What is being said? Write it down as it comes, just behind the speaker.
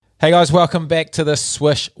Hey guys, welcome back to the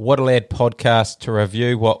Swish Waterlad podcast to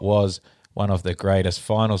review what was one of the greatest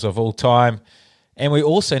finals of all time. And we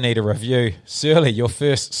also need to review, Surly, your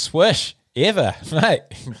first swish ever. Mate,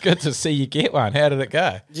 good to see you get one. How did it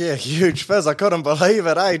go? Yeah, huge fizz. I couldn't believe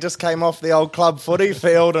it, eh? Just came off the old club footy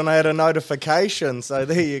field and I had a notification. So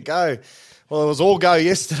there you go. Well, it was all go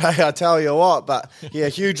yesterday, I tell you what. But yeah,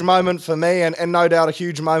 huge moment for me and no doubt a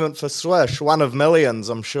huge moment for Swish. One of millions,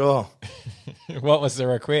 I'm sure. What was the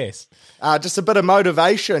request? Just a bit of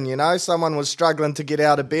motivation, you know. Someone was struggling to get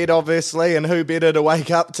out of bed, obviously, and who better to wake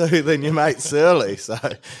up to than your mate Surly? So,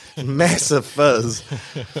 massive fizz.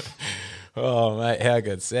 Oh, mate, how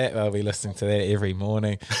good's that? I'll be listening to that every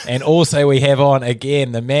morning. And also we have on,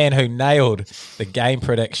 again, the man who nailed the game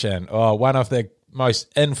prediction. Oh, one of the most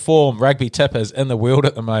informed rugby tippers in the world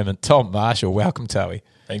at the moment, Tom Marshall. Welcome, Towie.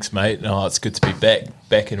 Thanks, mate. No, it's good to be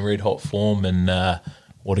back in red-hot form, and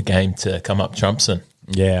what a game to come up trumps in.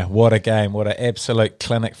 Yeah, what a game. What an absolute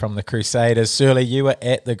clinic from the Crusaders. Surly, you were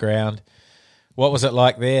at the ground. What was it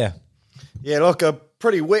like there? Yeah, look, a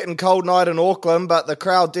pretty wet and cold night in Auckland, but the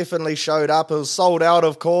crowd definitely showed up. It was sold out,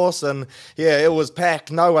 of course, and yeah, it was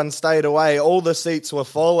packed. No one stayed away. All the seats were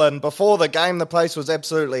full, and before the game, the place was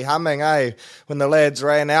absolutely humming, eh? When the lads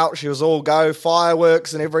ran out, she was all go,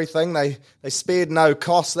 fireworks and everything. They spared no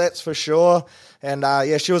cost, that's for sure. And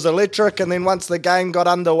yeah, she was electric. And then once the game got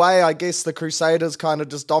underway, I guess the Crusaders kind of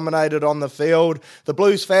just dominated on the field. The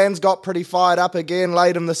Blues fans got pretty fired up again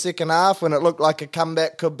late in the second half when it looked like a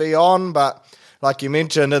comeback could be on. But like you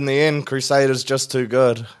mentioned, in the end, Crusaders just too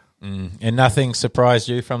good. And nothing surprised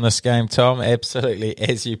you from this game, Tom? Absolutely,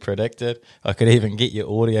 as you predicted. I could even get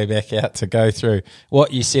your audio back out to go through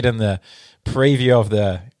what you said in the preview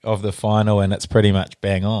of the final, and it's pretty much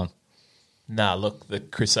bang on. Nah, look, the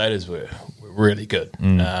Crusaders were really good.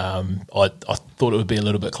 I thought it would be a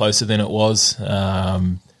little bit closer than it was.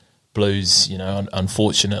 Blues, you know,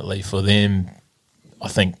 unfortunately for them, I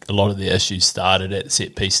think a lot of the issues started at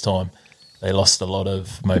set piece time. They lost a lot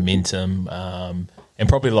of momentum and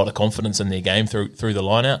probably a lot of confidence in their game through the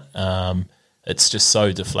line-out. It's just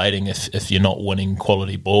so deflating if you're not winning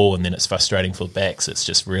quality ball, and then it's frustrating for backs. It's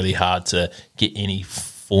just really hard to get any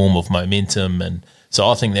form of momentum, and so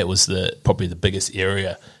I think that was probably the biggest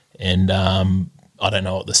area. And I don't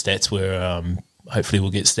know what the stats were. Hopefully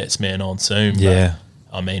we'll get Stats Man on soon. Yeah.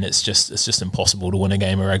 But, I mean, it's just impossible to win a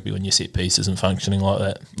game of rugby when your set piece isn't functioning like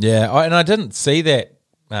that. Yeah, and I didn't see that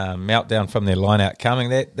meltdown from their line-out coming.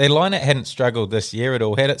 Their line-out hadn't struggled this year at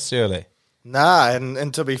all, had it, Surly? Nah,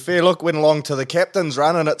 and to be fair, look, went along to the captain's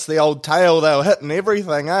run and it's the old tail. They were hitting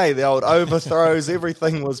everything, eh? The old overthrows,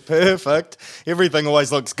 everything was perfect. Everything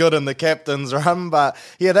always looks good in the captain's run, but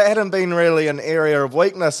yeah, that hadn't been really an area of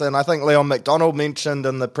weakness. And I think Leon McDonald mentioned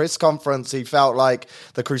in the press conference he felt like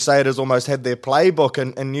the Crusaders almost had their playbook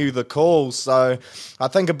and knew the calls. So I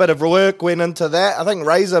think a bit of work went into that. I think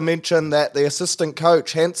Razor mentioned that the assistant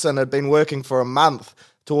coach, Hansen, had been working for a month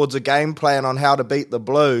towards a game plan on how to beat the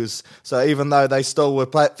Blues. So even though they still were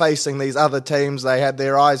facing these other teams, they had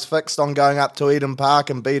their eyes fixed on going up to Eden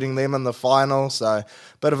Park and beating them in the final. So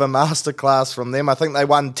bit of a masterclass from them. I think they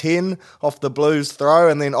won 10 off the Blues throw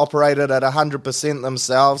and then operated at 100%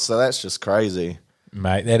 themselves. So that's just crazy.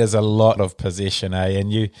 Mate, that is a lot of possession, eh?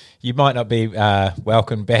 And you might not be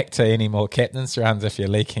welcome back to any more captain's runs if you're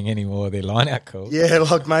leaking any more of their line-out calls. Yeah,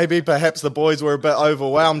 look, maybe perhaps the boys were a bit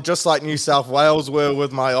overwhelmed, just like New South Wales were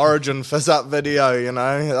with my Origin fizz-up video, you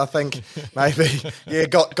know. I think maybe, yeah,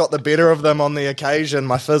 got the better of them on the occasion.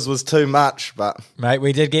 My fizz was too much, but... Mate,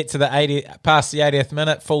 we did get to past the 80th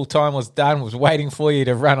minute. Full time was done. Was waiting for you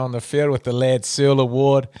to run on the field with the Lad Searle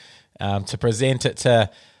Award to present it to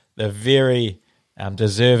the very...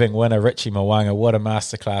 deserving winner, Richie Mo'unga. What a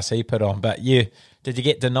masterclass he put on. But did you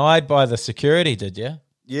get denied by the security, did you?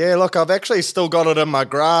 Yeah, look, I've actually still got it in my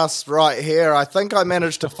grasp right here. I think I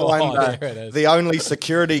managed to find the only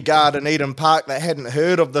security guard in Eden Park that hadn't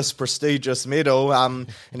heard of this prestigious medal, and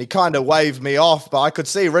he kind of waved me off, but I could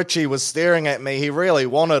see Richie was staring at me. He really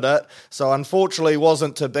wanted it, so unfortunately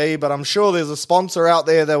wasn't to be, but I'm sure there's a sponsor out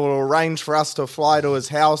there that will arrange for us to fly to his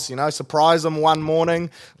house, you know, surprise him one morning,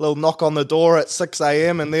 little knock on the door at 6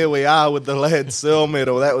 a.m, and there we are with the Lad Searle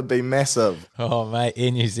medal. That would be massive. Oh, mate,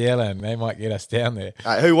 in New Zealand, they might get us down there.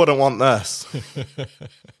 Who wouldn't want this?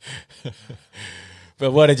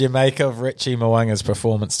 But what did you make of Richie Mo'unga's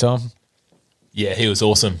performance, Tom? Yeah, he was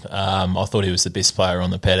awesome. I thought he was the best player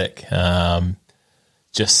on the paddock.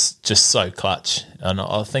 Just so clutch, and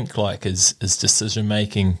I think like his decision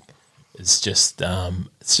making is just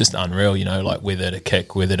it's just unreal. You know, like whether to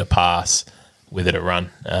kick, whether to pass, whether to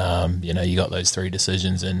run. You know, you got those three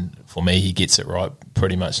decisions, and for me, he gets it right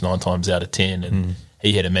pretty much 9 times out of 10.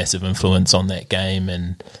 he had a massive influence on that game.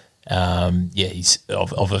 And he's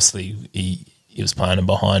obviously he was playing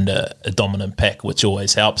behind a dominant pack, which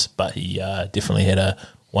always helps. But he definitely had a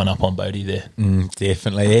one up on Bodie there.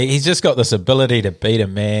 Definitely. He's just got this ability to beat a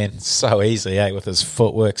man so easily, with his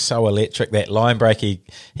footwork, so electric. That line break he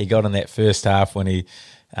got in that first half when he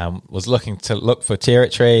was looking to look for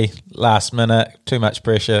territory, last minute, too much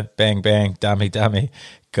pressure, bang, bang, dummy,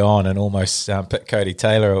 gone, and almost put Cody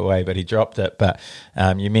Taylor away, but he dropped it. But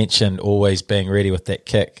you mentioned always being ready with that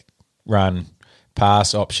kick, run,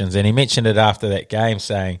 pass options, and he mentioned it after that game,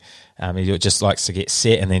 saying he just likes to get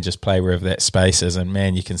set and then just play wherever that space is. And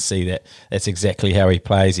man, you can see that that's exactly how he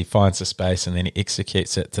plays. He finds the space and then he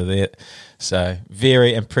executes it to that. So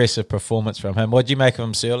very impressive performance from him. What do you make of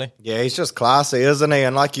him, Surly? Yeah, he's just classy, isn't he?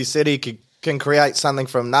 And like you said, he can create something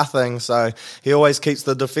from nothing. So he always keeps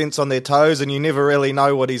the defence on their toes, and you never really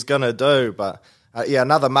know what he's going to do. But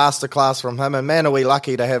another masterclass from him. And man, are we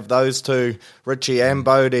lucky to have those two, Richie and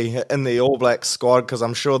Bodie, in the All Blacks squad, because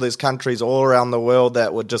I'm sure there's countries all around the world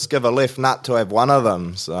that would just give a left nut to have one of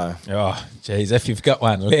them. So, oh, geez, if you've got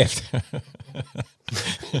one left.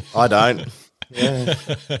 I don't. Yeah.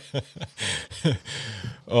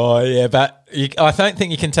 Oh yeah, but I don't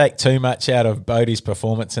think you can take too much out of Bodie's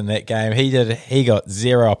performance in that game. He got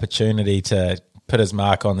zero opportunity to put his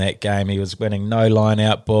mark on that game. He was winning no line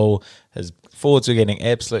out ball. His forwards were getting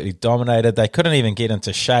absolutely dominated. They couldn't even get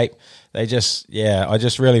into shape. I just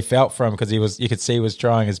really felt for him, because you could see he was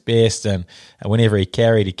trying his best, and whenever he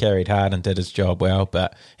carried hard and did his job well.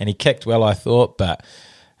 And he kicked well, I thought, but.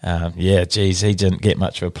 He didn't get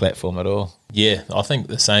much of a platform at all. Yeah, I think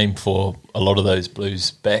the same for a lot of those Blues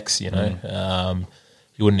backs, you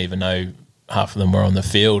wouldn't even know half of them were on the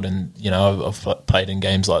field. And, I've played in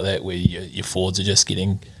games like that where your forwards are just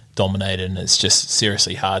getting dominated, and it's just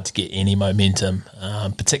seriously hard to get any momentum,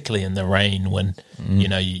 particularly in the rain when,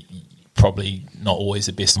 you probably not always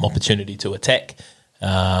the best opportunity to attack.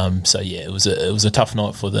 It was a tough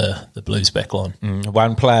night for the Blues backline.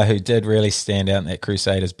 One player who did really stand out in that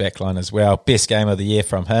Crusaders backline as well, best game of the year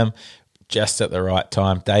from him, just at the right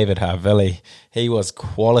time, David Havili. He was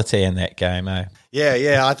quality in that game, eh?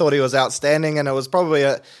 Yeah, I thought he was outstanding, and it was probably,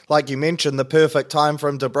 like you mentioned, the perfect time for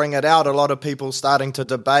him to bring it out. A lot of people starting to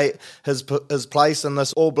debate his place in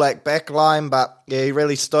this All Black backline, but yeah, he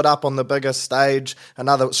really stood up on the biggest stage.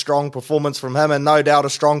 Another strong performance from him, and no doubt a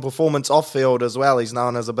strong performance off field as well. He's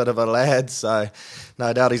known as a bit of a lad, so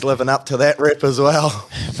no doubt he's living up to that rep as well.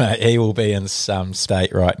 Mate, he will be in some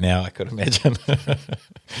state right now, I could imagine.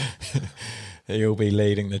 He'll be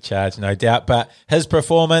leading the charge, no doubt. But his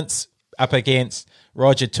performance up against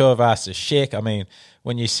Roger Tuivasa-Sheck, I mean,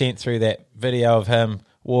 when you sent through that video of him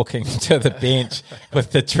walking to the bench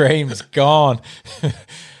with the dreams gone,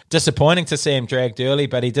 disappointing to see him dragged early,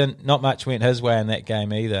 but not much went his way in that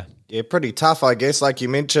game either. Yeah, pretty tough, I guess, like you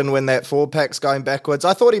mentioned, when that four-pack's going backwards.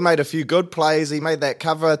 I thought he made a few good plays. He made that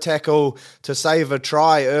cover tackle to save a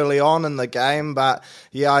try early on in the game, but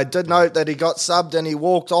yeah, I did note that he got subbed and he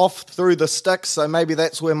walked off through the sticks, so maybe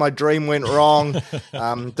that's where my dream went wrong.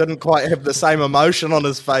 Didn't quite have the same emotion on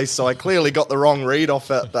his face, so I clearly got the wrong read off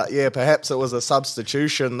it, but yeah, perhaps it was a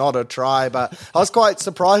substitution, not a try, but I was quite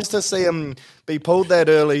surprised to see him be pulled that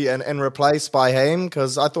early and replaced by Haim,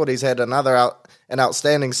 because I thought he's had an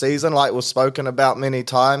outstanding season, like was spoken about many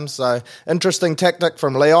times. So interesting tactic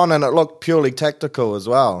from Leon, and it looked purely tactical as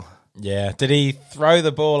well. Yeah. Did he throw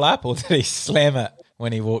the ball up, or did he slam it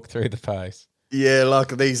when he walked through the post? Yeah, look,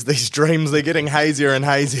 these dreams, they're getting hazier and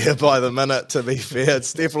hazier by the minute, to be fair.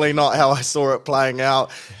 It's definitely not how I saw it playing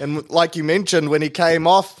out. And like you mentioned, when he came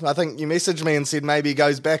off, I think you messaged me and said maybe he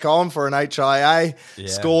goes back on for an HIA,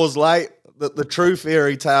 scores late. The true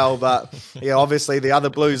fairy tale, but yeah, obviously the other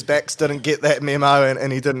Blues backs didn't get that memo,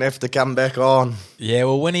 and he didn't have to come back on. Yeah,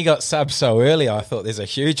 well, when he got subbed so early, I thought there's a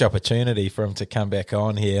huge opportunity for him to come back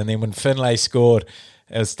on here. And then when Finlay scored,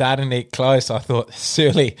 it was starting to get close. I thought,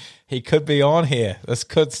 surely he could be on here. This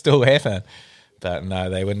could still happen. But no,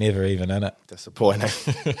 they were never even in it. Disappointing.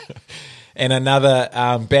 And another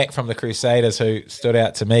back from the Crusaders who stood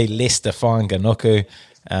out to me, Lester Fainga'anuku.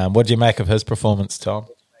 What did you make of his performance, Tom?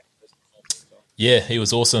 Yeah, he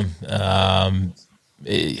was awesome.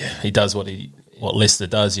 He does what Leicester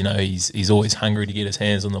does. He's always hungry to get his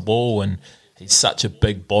hands on the ball, and he's such a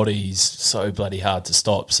big body. He's so bloody hard to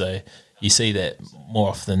stop. So you see that more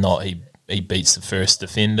often than not. He beats the first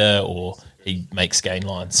defender, or he makes gain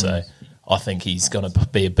lines. So I think he's going to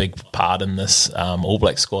be a big part in this All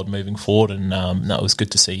Black squad moving forward. And it was good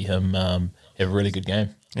to see him have a really good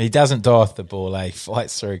game. He doesn't die off the ball. He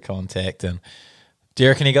fights through contact. And do you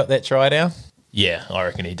reckon he got that try down? Yeah, I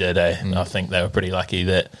reckon he did. I think they were pretty lucky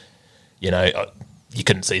that, you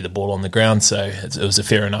couldn't see the ball on the ground, so it was a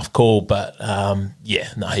fair enough call. But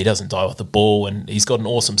he doesn't die with the ball, and he's got an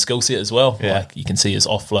awesome skill set as well. Yeah. Like you can see his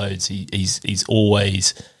offloads. He's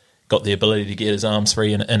always got the ability to get his arms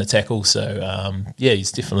free in a tackle. So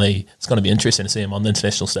he's definitely. It's going to be interesting to see him on the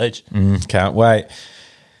international stage. Can't wait.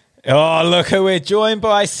 Oh, look who we're joined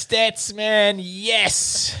by, Statsman.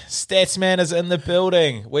 Yes, Statsman is in the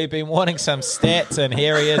building. We've been wanting some stats, and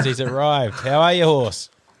here he is. He's arrived. How are you,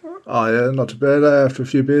 horse? Oh, yeah, not too bad after a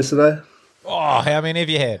few beers today. Oh, how many have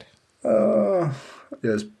you had? Yeah,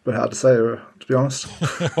 it's a bit hard to say, to be honest.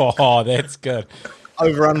 Oh, that's good.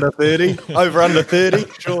 Over under 30. Over under 30,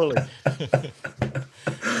 surely.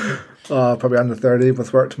 Probably under 30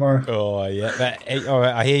 with work tomorrow. Oh, yeah.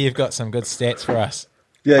 I hear you've got some good stats for us.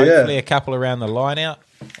 Yeah, Hopefully yeah. a couple around the line out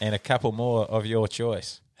and a couple more of your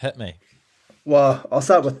choice. Hit me. Well, I'll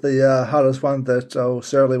start with the hardest one that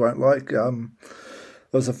Shirley won't like. It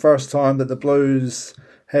was the first time that the Blues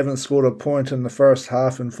haven't scored a point in the first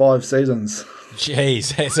half in 5 seasons.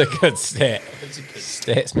 Jeez, that's a good stat.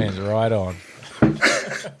 Statsman's right on.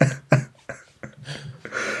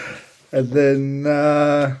 And then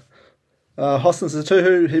Hostens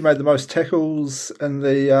Tuhu, he made the most tackles in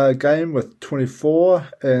the game with 24,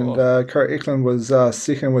 and Kurt Eklund was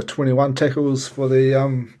second with 21 tackles for the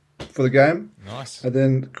game. Nice. And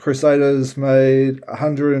then Crusaders made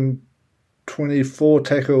 124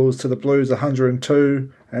 tackles to the Blues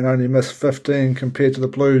 102, and only missed 15 compared to the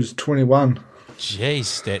Blues 21. Jeez,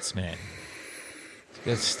 Statsman.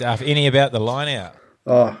 Good stuff. Any about the line out?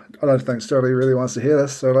 Oh, I don't think Sterling really wants to hear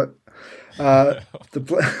this. So, the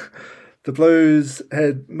Blues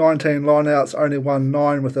had 19 lineouts, only won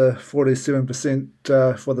 9 with a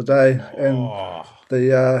 47% for the day, and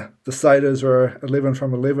the Satyrs were 11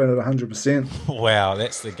 from 11 at 100%. Wow,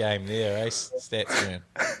 that's the game there, eh, Statsman?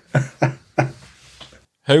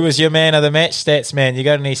 Who was your man of the match, Statsman? You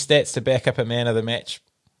got any stats to back up a man of the match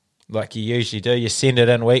like you usually do? You send it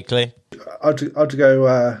in weekly. I'd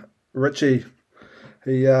go Richie.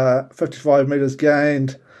 He 55 metres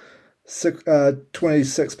gained,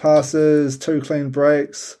 26 passes, 2 clean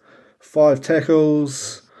breaks, 5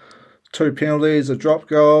 tackles, 2 penalties, a drop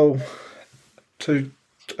goal, a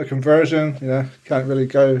conversion. Can't really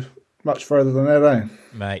go much further than that, eh?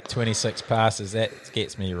 Mate, 26 passes, that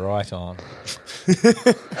gets me right on.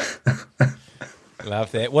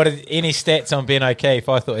 Love that. Any stats on Ben O'Keefe?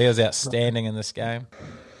 I thought he was outstanding in this game.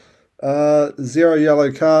 0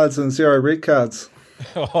 yellow cards and 0 red cards.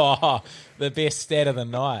 Oh, the best stat of the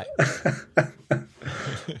night. I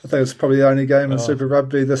think it's probably the only game in Super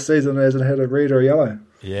Rugby this season that hasn't had a red or a yellow.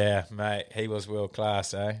 Yeah, mate, he was world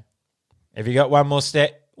class, eh? Have you got one more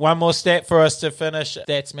stat for us to finish,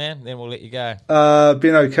 Stats Man? Then we'll let you go.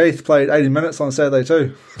 Ben O'Keefe played 80 minutes on Saturday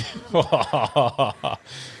too.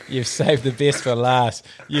 You've saved the best for last.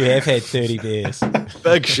 You have had 30 beers.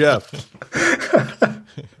 Big shift.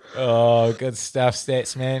 Oh, good stuff,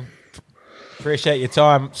 Stats Man. Appreciate your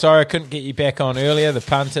time. Sorry I couldn't get you back on earlier. The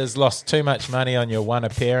punters lost too much money on your one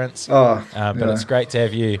appearance. But it's great to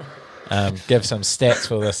have you give some stats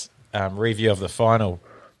for this review of the final.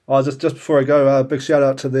 Just before I go, big shout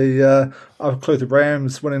out to the Upper Clutha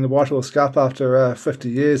Rams winning the Whitehorse Cup after 50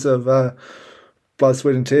 years of blood,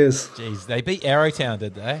 sweat and tears. Jeez, they beat Arrowtown,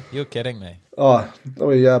 did they? You're kidding me.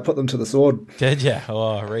 We put them to the sword. Did you?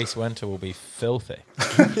 Oh, Reese Winter will be filthy.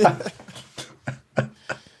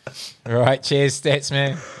 All right, cheers, Stats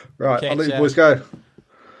Man. Right, I'll let you boys go.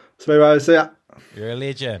 See ya. You're a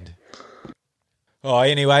legend. Oh,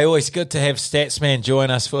 anyway, always good to have Statsman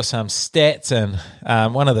join us for some stats.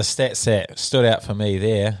 And one of the stats that stood out for me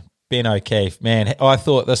there, Ben O'Keefe. Man, I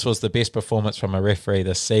thought this was the best performance from a referee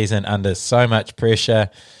this season under so much pressure.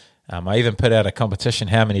 I even put out a competition,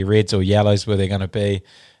 how many reds or yellows were there going to be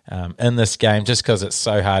in this game, just because it's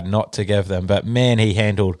so hard not to give them. But, man, he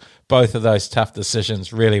handled both of those tough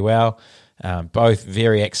decisions really well. Both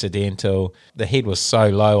very accidental. The head was so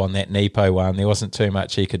low on that Nepo one. There wasn't too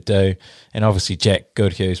much he could do. And obviously Jack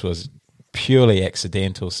Goodhughes was purely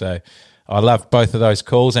accidental. So I loved both of those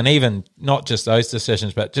calls. And even not just those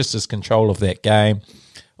decisions, but just his control of that game.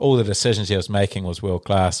 All the decisions he was making was world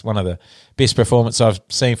class. One of the best performances I've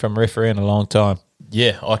seen from referee in a long time.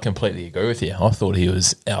 Yeah, I completely agree with you. I thought he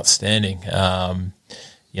was outstanding.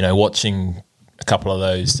 Watching a couple of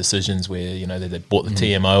those decisions where, they bought the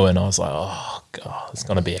TMO and I was like, oh, God, it's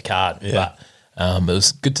going to be a card. Yeah. But it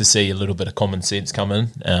was good to see a little bit of common sense come in.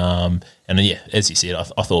 As you said,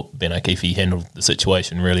 I thought Ben O'Keefe handled the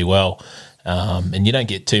situation really well. And you don't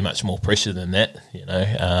get too much more pressure than that,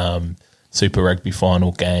 Super Rugby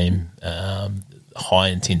final game, high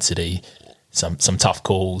intensity. some tough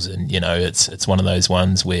calls, and it's one of those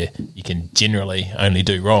ones where you can generally only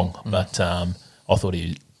do wrong. But I thought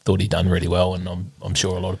he'd done really well, and I'm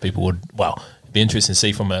sure a lot of people would. Well, it'd be interesting to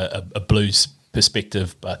see from a Blues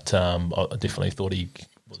perspective, but I definitely thought he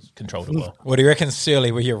controlled it well. What do you reckon,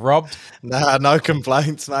 Surly? Were you robbed? Nah, no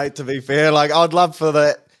complaints, mate, to be fair. Like, I'd love for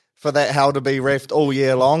that how to be refed all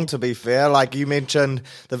year long, to be fair. Like you mentioned,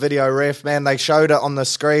 the video ref, man, they showed it on the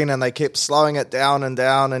screen and they kept slowing it down,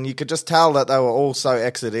 and you could just tell that they were all so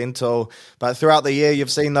accidental. But throughout the year,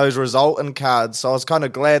 you've seen those resultant cards, so I was kind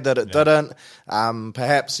of glad that it didn't.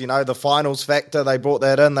 Perhaps, the finals factor, they brought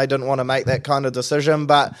that in. They didn't want to make that kind of decision,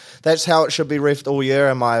 but that's how it should be refed all year,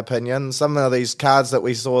 in my opinion. Some of these cards that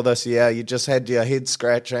we saw this year, you just had your head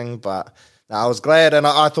scratching, but I was glad, and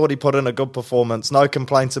I thought he put in a good performance. No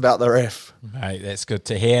complaints about the ref. Mate, that's good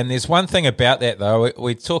to hear. And there's one thing about that, though.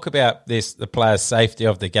 We talk about this, the players' safety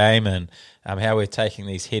of the game, and how we're taking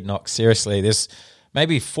these head knocks seriously. There's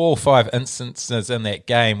maybe 4 or 5 instances in that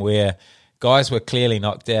game where guys were clearly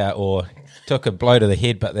knocked out or took a blow to the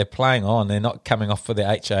head, but they're playing on. They're not coming off for the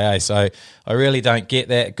HIA. So I really don't get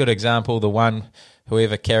that. Good example, the one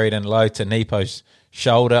whoever carried in low to Nepo's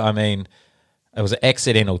shoulder. I mean, it was an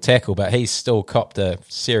accidental tackle, but he still copped a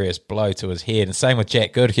serious blow to his head. And same with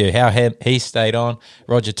Jack Goodhue, how he stayed on.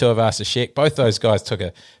 Roger Tuivasa-Sheck, both those guys took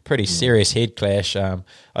a pretty serious head clash. I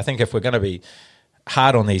think if we're going to be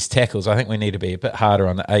hard on these tackles, I think we need to be a bit harder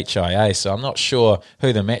on the HIA. So I'm not sure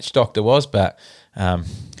who the match doctor was, but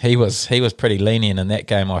he was pretty lenient in that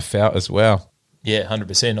game, I felt, as well. Yeah,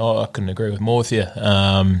 100%. I couldn't agree with more with you.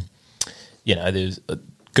 There's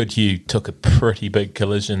Goodhue took a pretty big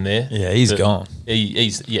collision there. Yeah, he's gone.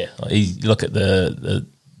 He look at the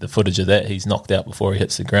footage of that. He's knocked out before he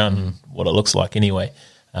hits the ground. What it looks like anyway.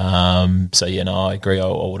 I agree. I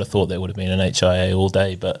would have thought that would have been an HIA all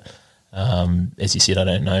day, but as you said, I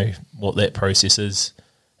don't know what that process is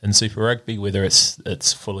in Super Rugby. Whether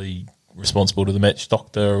it's fully responsible to the match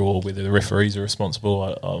doctor or whether the referees are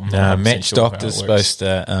responsible. Match doctor's supposed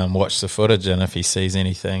to watch the footage, and if he sees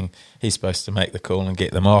anything, he's supposed to make the call and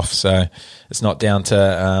get them off. So it's not down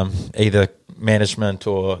to either management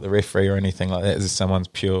or the referee or anything like that. It's someone's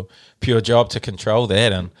pure job to control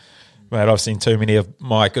that. And mate, I've seen too many of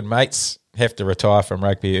my good mates have to retire from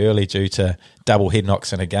rugby early due to double head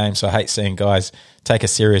knocks in a game. So I hate seeing guys take a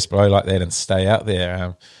serious blow like that and stay out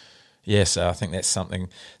there. So I think that's something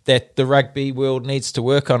that the rugby world needs to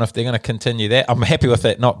work on if they're going to continue that. I'm happy with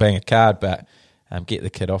it not being a card, but get the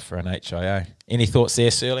kid off for an HIA. Any thoughts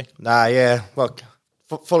there, Surly? Nah, yeah. Look,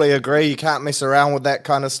 fully agree. You can't mess around with that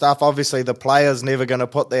kind of stuff. Obviously, the player's never going to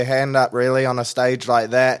put their hand up really on a stage like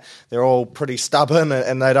that. They're all pretty stubborn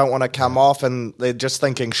and they don't want to come off, and they're just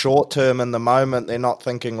thinking short term in the moment. They're not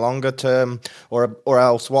thinking longer term or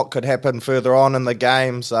else what could happen further on in the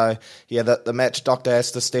game. So, yeah, the match doctor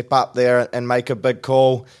has to step up there and make a big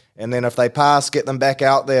call. And then if they pass, get them back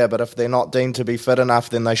out there. But if they're not deemed to be fit enough,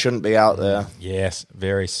 then they shouldn't be out there. Yes,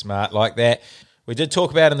 very smart like that. We did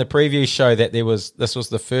talk about in the preview show that this was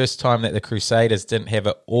the first time that the Crusaders didn't have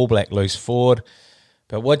an All Black loose forward.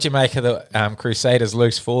 But what'd you make of the Crusaders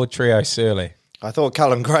loose forward trio, Surly? I thought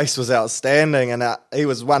Cullen Grace was outstanding, and he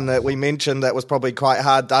was one that we mentioned that was probably quite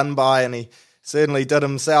hard done by, and he certainly did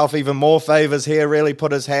himself even more favours here, really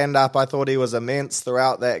put his hand up. I thought he was immense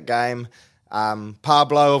throughout that game.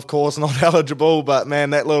 Pablo, of course, not eligible, but man,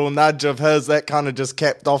 that little nudge of his, that kind of just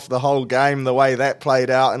capped off the whole game, the way that played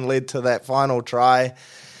out and led to that final try.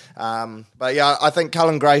 But yeah, I think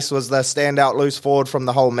Cullen Grace was the standout loose forward from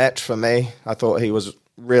the whole match for me. I thought he was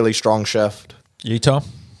really strong shift. You, Tom?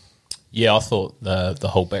 Yeah, I thought the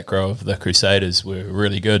whole back row of the Crusaders were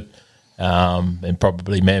really good, and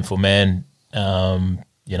probably man for man,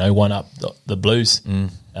 one up the Blues.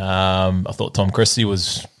 I thought Tom Christie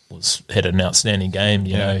had an outstanding game.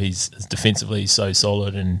 He's defensively so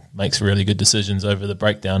solid and makes really good decisions over the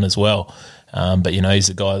breakdown as well. But he's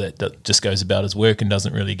a guy that just goes about his work and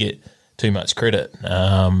doesn't really get too much credit.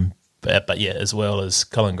 But yeah, as well as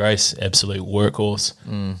Cullen Grace, absolute workhorse,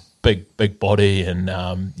 big body,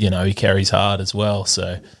 and he carries hard as well.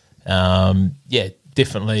 So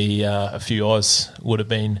definitely a few eyes would have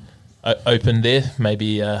been opened there.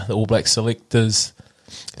 Maybe the All Black selectors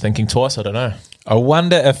thinking twice. I don't know. I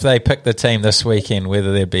wonder if they pick the team this weekend,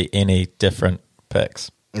 whether there'd be any different picks.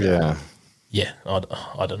 Yeah. Yeah,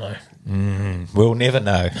 I don't know. We'll never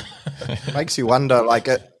know. Makes you wonder, like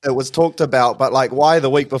it was talked about, but like why the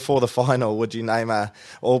week before the final would you name a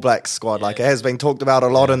All Black squad? Yeah. Like it has been talked about a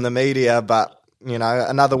lot in the media, but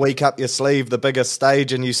another week up your sleeve, the biggest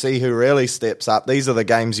stage, and you see who really steps up. These are the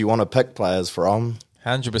games you want to pick players from.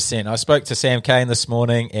 100%. I spoke to Sam Kane this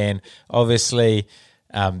morning, and obviously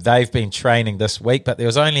They've been training this week, but there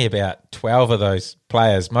was only about 12 of those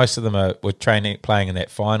players. Most of them were playing in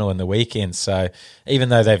that final in the weekend. So even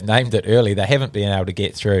though they've named it early, they haven't been able to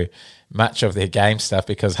get through much of their game stuff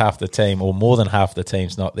because half the team, or more than half the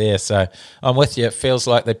team's not there. So I'm with you. It feels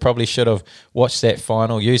like they probably should have watched that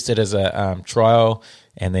final, used it as a trial,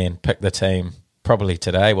 and then picked the team probably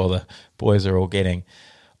today while the boys are all getting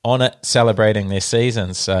on it, celebrating their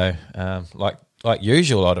season. So like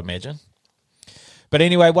usual, I'd imagine. But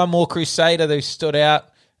anyway, one more Crusader who stood out.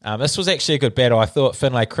 This was actually a good battle. I thought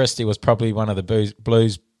Finlay Christie was probably one of the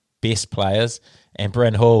Blues' best players. And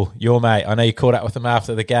Bryn Hall, your mate, I know you caught up with him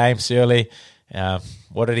after the game, Surly.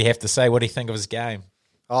 What did he have to say? What do you think of his game?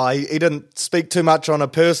 Oh, he didn't speak too much on a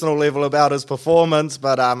personal level about his performance,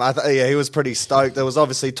 but he was pretty stoked. There was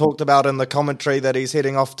obviously talked about in the commentary that he's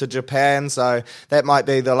heading off to Japan, so that might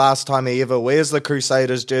be the last time he ever wears the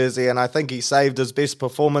Crusaders jersey, and I think he saved his best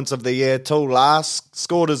performance of the year till last.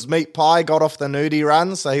 Scored his meat pie, got off the nudie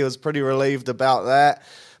run, so he was pretty relieved about that.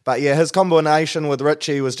 But yeah, his combination with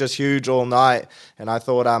Richie was just huge all night, and I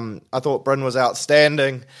thought Bryn was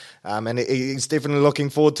outstanding, and he's definitely looking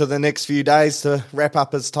forward to the next few days to wrap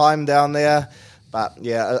up his time down there. But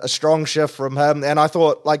yeah, a strong shift from him, and I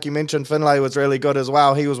thought, like you mentioned, Finlay was really good as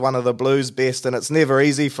well. He was one of the Blues' best, and it's never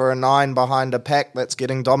easy for a 9 behind a pack that's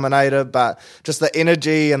getting dominated, but just the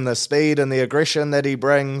energy and the speed and the aggression that he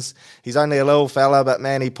brings. He's only a little fella, but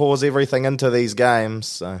man, he pours everything into these games.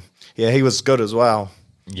 So yeah, he was good as well.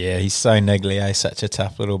 Yeah, he's so niggly, such a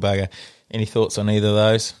tough little bugger. Any thoughts on either of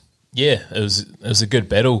those? Yeah, it was a good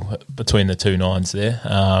battle between the two nines there.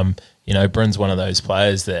 Bryn's one of those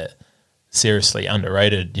players that seriously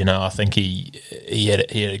underrated. I think he had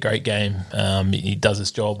a great game. He does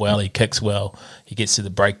his job well. He kicks well. He gets to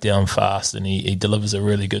the breakdown fast, and he delivers a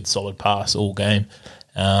really good, solid pass all game.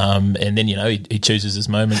 And then he chooses his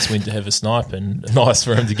moments when to have a snipe, and nice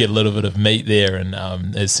for him to get a little bit of meat there. And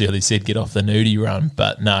as Shirley said, get off the nudie run.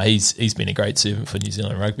 But no, he's been a great servant for New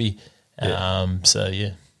Zealand rugby.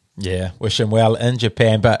 Yeah, wish him well in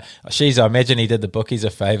Japan. But I imagine he did the bookies a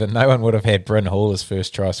favour. No one would have had Bryn Hall as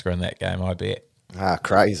first try scorer in that game, I bet.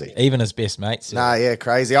 Crazy. Even his best mates.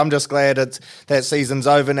 Crazy. I'm just glad that season's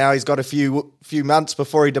over now. He's got a few months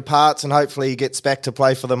before he departs, and hopefully he gets back to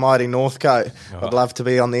play for the mighty Northcote. Oh. I'd love to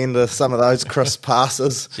be on the end of some of those crisp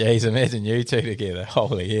passes. Jeez, imagine you two together.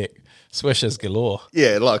 Holy heck. Swishes galore.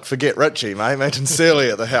 Yeah, look, forget Richie, mate. Imagine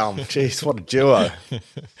Searley at the helm. Jeez, what a duo.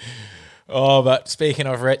 Oh, but speaking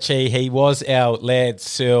of Richie, he was our Lad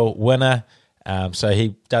Searle winner. So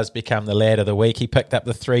he does become the lad of the week. He picked up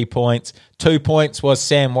the 3 points. 2 points was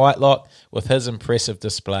Sam Whitelock with his impressive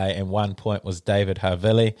display, and 1 point was David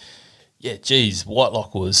Havili. Yeah, geez,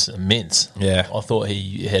 Whitelock was immense. Yeah. I thought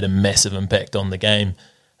he had a massive impact on the game.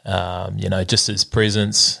 Just his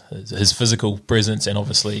presence, his physical presence, and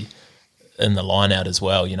obviously in the line out as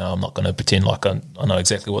well. I'm not going to pretend like I know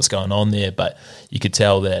exactly what's going on there, but you could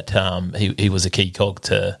tell that he was a key cog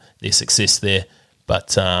to their success there.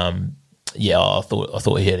 But I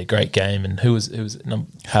thought he had a great game. And who was it?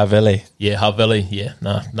 Havili. Yeah, Havili. Yeah,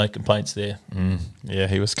 no complaints there. Yeah,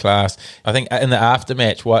 he was class. I think in the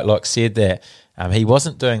aftermatch, Whitelock said that he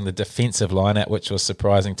wasn't doing the defensive line-out, which was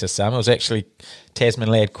surprising to some. It was actually Tasman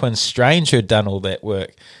lad Quinn Strange who'd done all that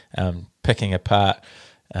work, picking apart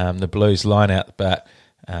the Blues line-out. But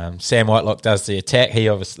Sam Whitelock does the attack. They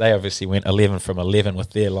obviously went 11 from 11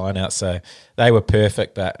 with their line-out, so they were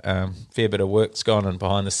perfect. But fair bit of work's gone on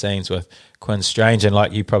behind the scenes with Quinn Strange, and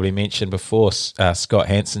like you probably mentioned before, Scott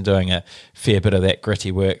Hansen doing a fair bit of that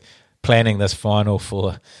gritty work, planning this final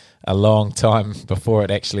for a long time before it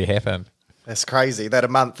actually happened. That's crazy that a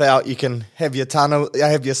month out you can have your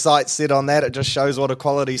sights set on that. It just shows what a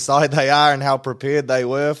quality side they are and how prepared they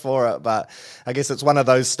were for it. But I guess it's one of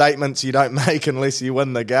those statements you don't make unless you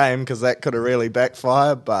win the game, because that could have really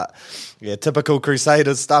backfired. But yeah, typical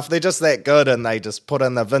Crusaders stuff. They're just that good, and they just put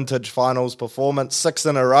in the vintage finals performance 6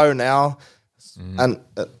 in a row now. And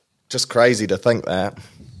just crazy to think that.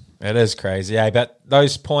 It is crazy, but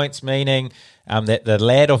those points meaning that the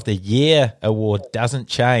Lad of the Year award doesn't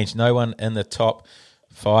change. No one in the top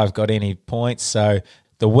 5 got any points. So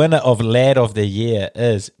the winner of Lad of the Year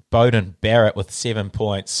is Beauden Barrett with 7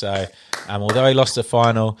 points. So although he lost the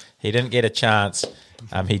final, he didn't get a chance.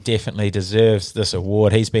 He definitely deserves this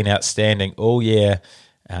award. He's been outstanding all year.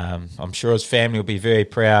 I'm sure his family will be very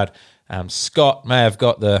proud. Scott may have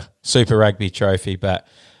got the Super Rugby trophy, but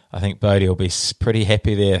I think Bodie will be pretty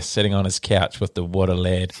happy there, sitting on his couch with the What a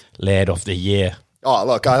Lad of the Year. Oh,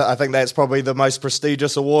 look, I think that's probably the most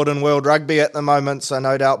prestigious award in world rugby at the moment, so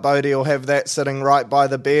no doubt Bodie will have that sitting right by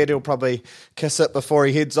the bed. He'll probably kiss it before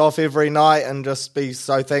he heads off every night and just be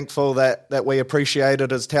so thankful that we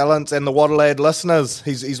appreciated his talents. And the Waterlad listeners,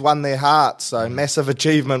 he's won their hearts, so massive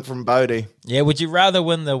achievement from Bodie. Yeah, would you rather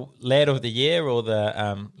win the Lad of the Year or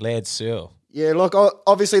the Lad Searle? Yeah, look,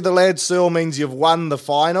 obviously the Lad Searle means you've won the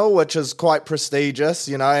final, which is quite prestigious,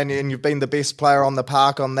 and you've been the best player on the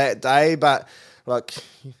park on that day, but look,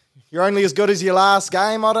 you're only as good as your last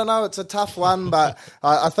game. I don't know. It's a tough one, but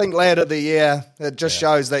I think Lad of the Year, it just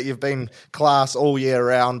shows that you've been class all year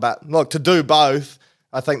round. But look, to do both,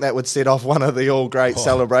 I think that would set off one of the all-great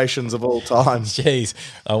celebrations of all time. Jeez,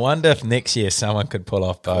 I wonder if next year someone could pull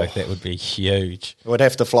off both. That would be huge. We'd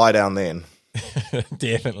have to fly down then.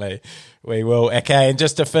 Definitely. We will. Okay, and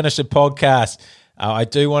just to finish the podcast, I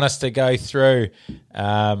do want us to go through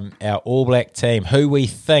our All Black team, who we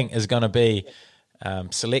think is going to be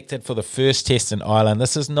selected for the first test in Ireland.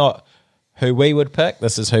 This is not who we would pick.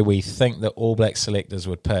 This is who we think the All Black selectors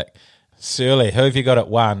would pick. Surly, who have you got at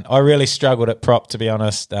 1? I really struggled at prop, to be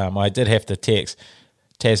honest. I did have to text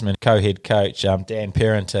Tasman co-head coach Dan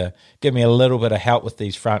Perrin to give me a little bit of help with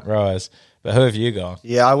these front rowers. But who have you got?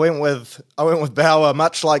 Yeah, I went with Bauer.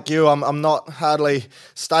 Much like you, I'm not hardly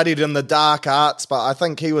studied in the dark arts, but I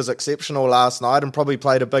think he was exceptional last night and probably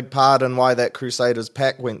played a big part in why that Crusaders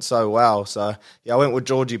pack went so well. So yeah, I went with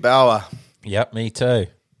Georgie Bauer. Yep, me too.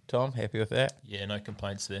 Tom, happy with that? Yeah, no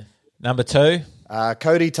complaints there. Number 2?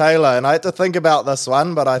 Cody Taylor. And I had to think about this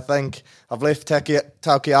one, but I think I've left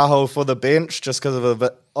Taukei'aho for the bench just because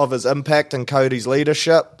of his impact and Cody's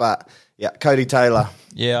leadership. But yeah, Cody Taylor.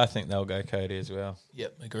 Yeah, I think they'll go Cody as well.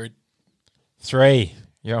 Yep, agreed. 3,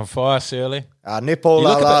 you're on fire, Surly. Nepo You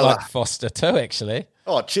look a bit Laulala. like Foster too, actually.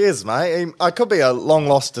 Oh, cheers, mate. I could be a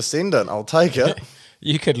long-lost descendant. I'll take it.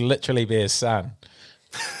 You could literally be his son.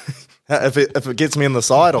 If it gets me in the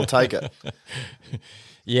side, I'll take it.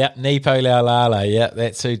 Yeah, Nepo Laulala. Yeah,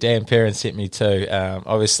 that's who Dan Perrin sent me to.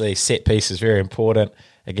 Obviously, set piece is very important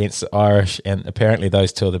against the Irish, and apparently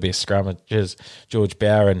those two are the best scrummagers, George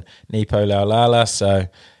Bauer and Nepo Laulala. So,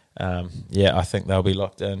 yeah, I think they'll be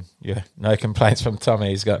locked in. Yeah, no complaints from Tommy.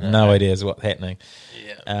 He's got no ideas what's happening.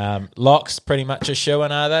 Yeah. Locks pretty much a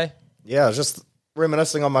shoo-in, are they? Yeah, I was just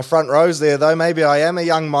reminiscing on my front rows there, though. Maybe I am a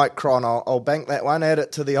young Mike Cron. I'll bank that one, add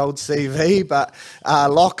it to the old CV. But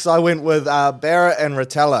locks, I went with Barrett and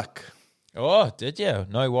Retallick. Oh, did you?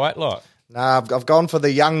 No Whitelock. Nah, I've gone for the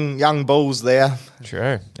young Bulls there.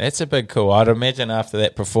 True. That's a big call. I'd imagine after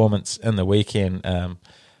that performance in the weekend,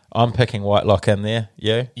 I'm picking Whitelock in there.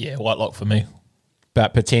 You? Yeah, Whitelock for me.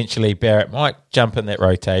 But potentially Barrett might jump in that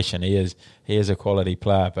rotation. He is a quality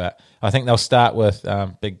player. But I think they'll start with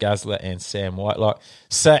Big Guzzler and Sam Whitelock.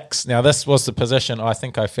 6. Now, this was the position I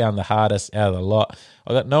think I found the hardest out of the lot.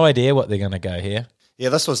 I've got no idea what they're going to go here. Yeah,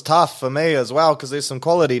 this was tough for me as well because there's some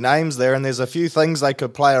quality names there and there's a few things they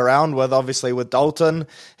could play around with. Obviously with Dalton,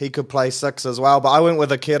 he could play 6 as well. But I went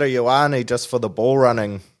with Akira Ioane just for the ball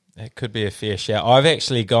running. It could be a fair shout. I've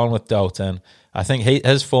actually gone with Dalton. I think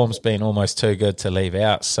his form's been almost too good to leave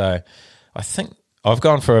out. So I think I've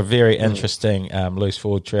gone for a very interesting loose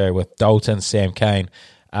forward trio with Dalton, Sam Cane,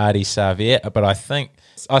 Artie Sarvier. But I think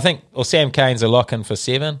Sam Cane's a lock-in for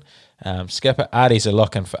 7. Skipper Artie's a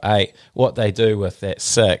lock-in for 8. What they do with that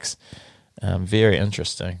 6, very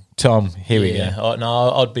interesting. Tom, here we go.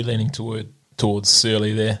 No, I'd be leaning towards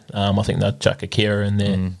Surly there. I think they'd chuck Akira in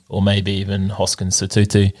there, or maybe even Hoskins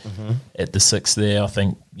Satutu at the 6 there. I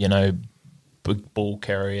think, big ball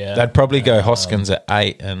carrier. They'd probably go Hoskins at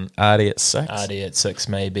 8 and Artie at 6. Artie at 6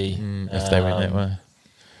 maybe. If they went that way.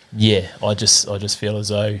 Yeah, I just feel as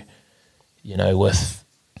though, with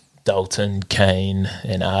Dalton, Kane,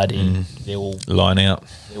 and Artie, they're all line out.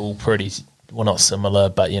 They're all pretty, well, not similar,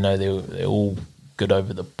 but they're all good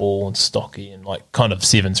over the ball and stocky and like kind of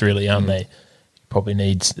 7s really, aren't they? Probably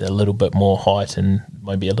needs a little bit more height and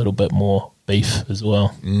maybe a little bit more beef as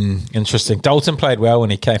well. Interesting. Dalton played well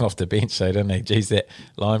when he came off the bench, though, didn't he? Geez, that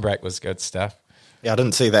line break was good stuff. Yeah, I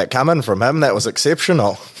didn't see that coming from him. That was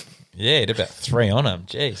exceptional. Yeah, he did about 3 on him.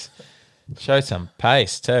 Jeez. Showed some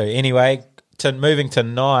pace too. Anyway, moving to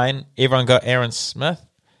 9, everyone got Aaron Smith.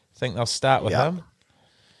 Think they'll start with him.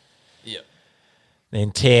 Yep.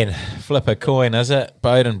 Then 10, flip a coin, is it?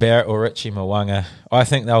 Bowden Barrett or Richie Mwanga? I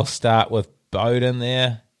think they'll start with Bowden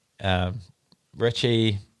there.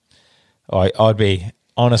 Richie, I'd be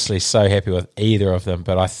honestly so happy with either of them,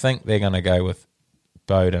 but I think they're going to go with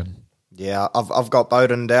Bowden. Yeah, I've got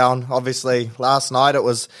Bowden down. Obviously, last night it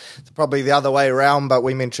was probably the other way around, but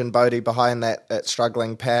we mentioned Bodie behind that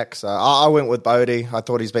struggling pack. So I went with Bodie. I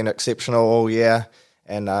thought he's been exceptional all year.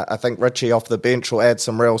 And I think Richie off the bench will add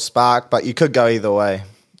some real spark, but you could go either way.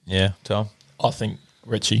 Yeah, Tom? I think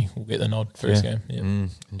Richie will get the nod for his game. Yeah.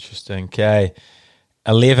 Interesting. Okay.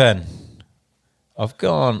 11. I've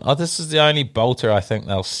gone, this is the only bolter I think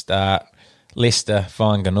they'll start. Leicester,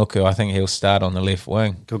 Fainga'anuku. I think he'll start on the left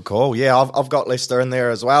wing. Good call. Yeah, I've got Leicester in there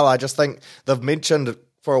as well. I just think they've mentioned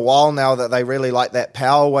for a while now that they really like that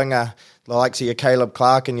power winger. The likes of your Caleb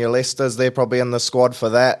Clark and your Leicesters, they're probably in the squad for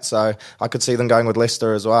that. So I could see them going with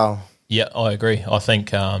Leicester as well. Yeah, I agree. I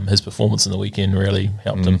think his performance in the weekend really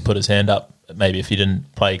helped him put his hand up. Maybe if he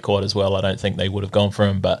didn't play quite as well, I don't think they would have gone for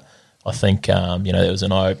him. But I think, it was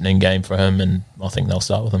an eye-opening game for him, and I think they'll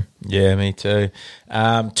start with him. Yeah, me too.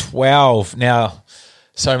 12. Now,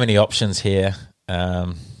 so many options here,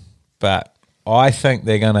 but I think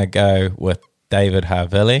they're going to go with David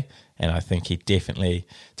Havili, and I think he definitely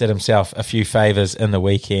did himself a few favours in the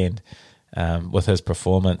weekend with his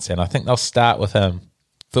performance, and I think they'll start with him.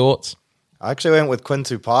 Thoughts? I actually went with Quinn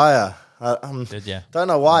Tupaia. Did you? Don't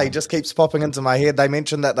know why. He just keeps popping into my head. They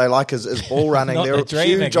mentioned that they like his ball running. Not They're the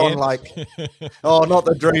dream huge again. on not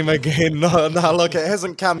the dream again. No, look, it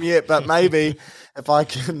hasn't come yet, but maybe if I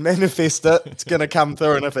can manifest it, it's going to come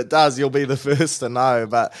through. And if it does, you'll be the first to know.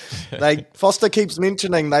 But Foster keeps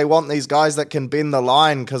mentioning they want these guys that can bend the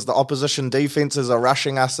line because the opposition defenses are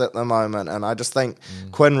rushing us at the moment. And I just think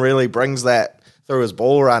Quinn really brings that through his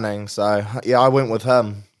ball running. So, yeah, I went with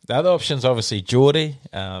him. The other option's obviously Geordie.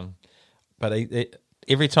 But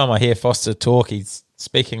every time I hear Foster talk, he's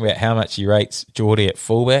speaking about how much he rates Geordie at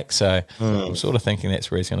fullback. So I'm sort of thinking that's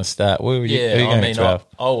where he's going to start. Where were you, who are you going at 12?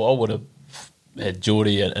 I would have had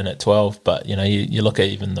Geordie in at 12, but you look at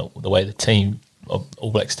even the way the team of All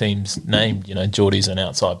Blacks team's named. Geordie's an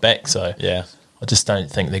outside back, so yeah, I just don't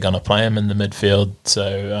think they're going to play him in the midfield.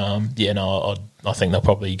 So I think they'll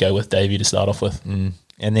probably go with Davey to start off with. And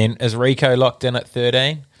then is Rico locked in at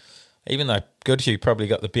 13? Even though Goodhue probably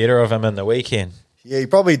got the better of him in the weekend. Yeah, he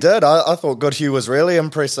probably did. I thought Goodhue was really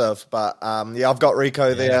impressive. But, I've got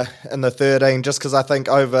Rico there in the 13 just because I think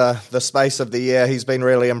over the space of the year he's been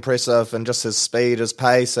really impressive and just his speed, his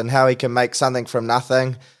pace, and how he can make something from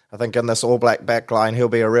nothing. I think in this All Black backline he'll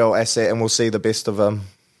be a real asset and we'll see the best of him.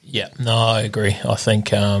 Yeah, no, I agree. I think,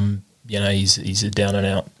 he's a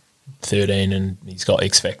down-and-out 13 and he's got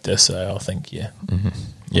X Factor, so I think, he's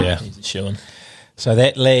a shoo-in. So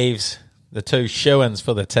that leaves the two shoo-ins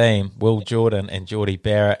for the team, Will Jordan and Jordie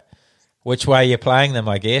Barrett. Which way are you playing them,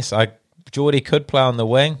 I guess? Jordie could play on the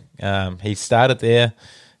wing. He started there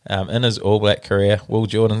in his All Black career. Will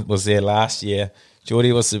Jordan was there last year.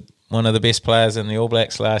 Jordie was one of the best players in the All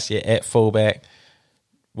Blacks last year at fullback.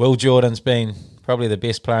 Will Jordan's been probably the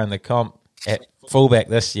best player in the comp at fullback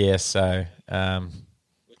this year. So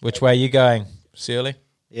which way are you going, Surly?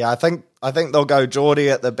 Yeah, I think they'll go Jordie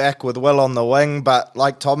at the back with Will on the wing. But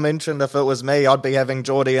like Tom mentioned, if it was me, I'd be having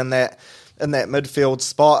Jordie in that midfield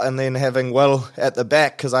spot and then having Will at the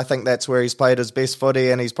back because I think that's where he's played his best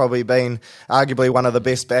footy and he's probably been arguably one of the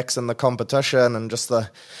best backs in the competition. And just the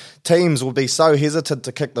teams will be so hesitant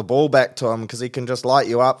to kick the ball back to him because he can just light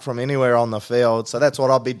you up from anywhere on the field. So that's what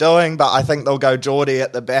I'll be doing. But I think they'll go Jordie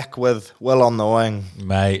at the back with Will on the wing.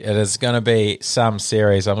 Mate, it is going to be some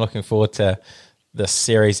series. I'm looking forward to this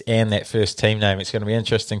series and that first team name. It's going to be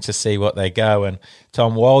interesting to see what they go. And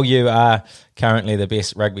Tom, while you are currently the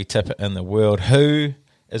best rugby tipper in the world, who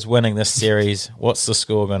is winning this series? What's the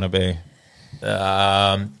score going to be?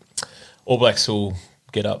 All Blacks will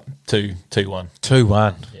get up 2-1.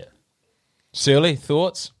 2-1. Yeah. Surly,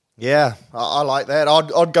 thoughts? Yeah, I like that.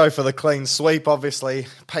 I'd go for the clean sweep, obviously,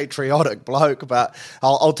 patriotic bloke, but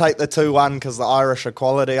I'll take the 2-1 because the Irish are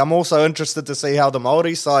quality. I'm also interested to see how the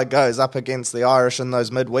Māori side goes up against the Irish in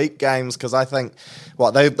those midweek games because I think,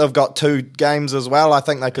 they've got 2 games as well. I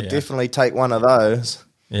think they could definitely take one of those.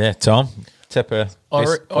 Yeah, Tom, tipper.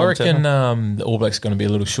 I reckon the All Blacks are going to be a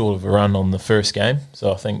little short of a run on the first game,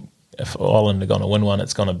 so I think if Ireland are going to win one,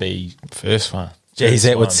 it's going to be first one. Geez,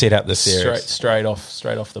 that would set up the series. Straight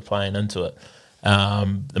off the plane into it.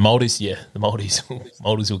 The Maldives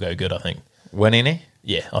will go good, I think. Win any?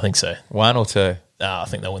 Yeah, I think so. 1 or 2? I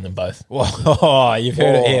think they'll win them both. Oh, you've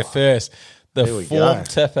heard it here first. The form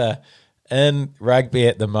tipper in rugby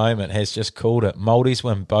at the moment has just called it. Maldives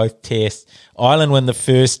win both tests. Ireland win the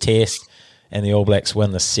first test, and the All Blacks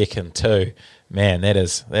win the second too. Man, that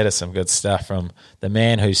is some good stuff from the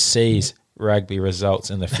man who sees rugby results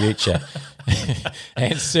in the future.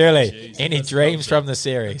 And Surly, any dreams from the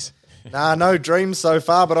series? Nah, no dreams so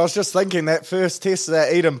far, but I was just thinking that first test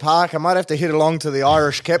at Eden Park, I might have to head along to the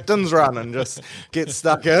Irish captain's run and just get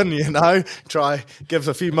stuck in, try give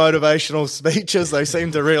a few motivational speeches. They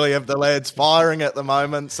seem to really have the lads firing at the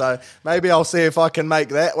moment, so maybe I'll see if I can make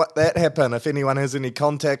that happen. If anyone has any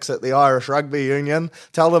contacts at the Irish Rugby Union,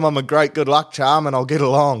 tell them I'm a great good luck charm and I'll get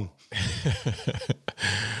along.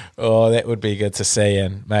 Oh, that would be good to see,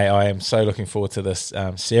 and mate, I am so looking forward to this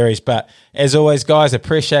series. But as always, guys,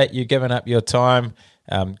 appreciate you giving up your time.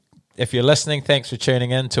 If you're listening, thanks for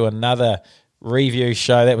tuning in to another review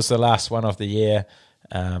show. That was the last one of the year,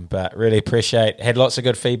 but really had lots of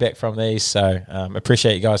good feedback from these, so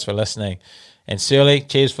appreciate you guys for listening. And Surly,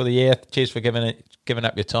 cheers for the year. Cheers for giving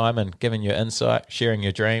up your time and giving your insight, sharing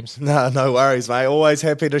your dreams. No worries, mate. Always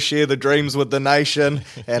happy to share the dreams with the nation.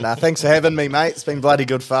 And thanks for having me, mate. It's been bloody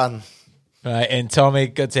good fun. Right, and Tommy,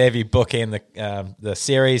 good to have you bookend the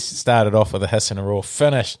series. Started off with a hiss and a roar,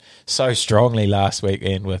 finished so strongly last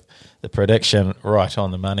weekend with the prediction right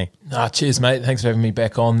on the money. Cheers, mate. Thanks for having me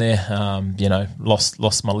back on there.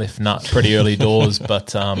 Lost my left nut pretty early doors,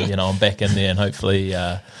 but I'm back in there, and hopefully.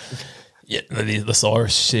 This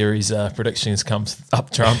Irish series predictions comes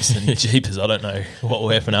up trumps, and jeepers, I don't know what will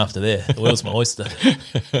happen after there. The world's my oyster.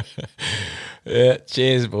 Yeah,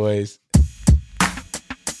 cheers, boys.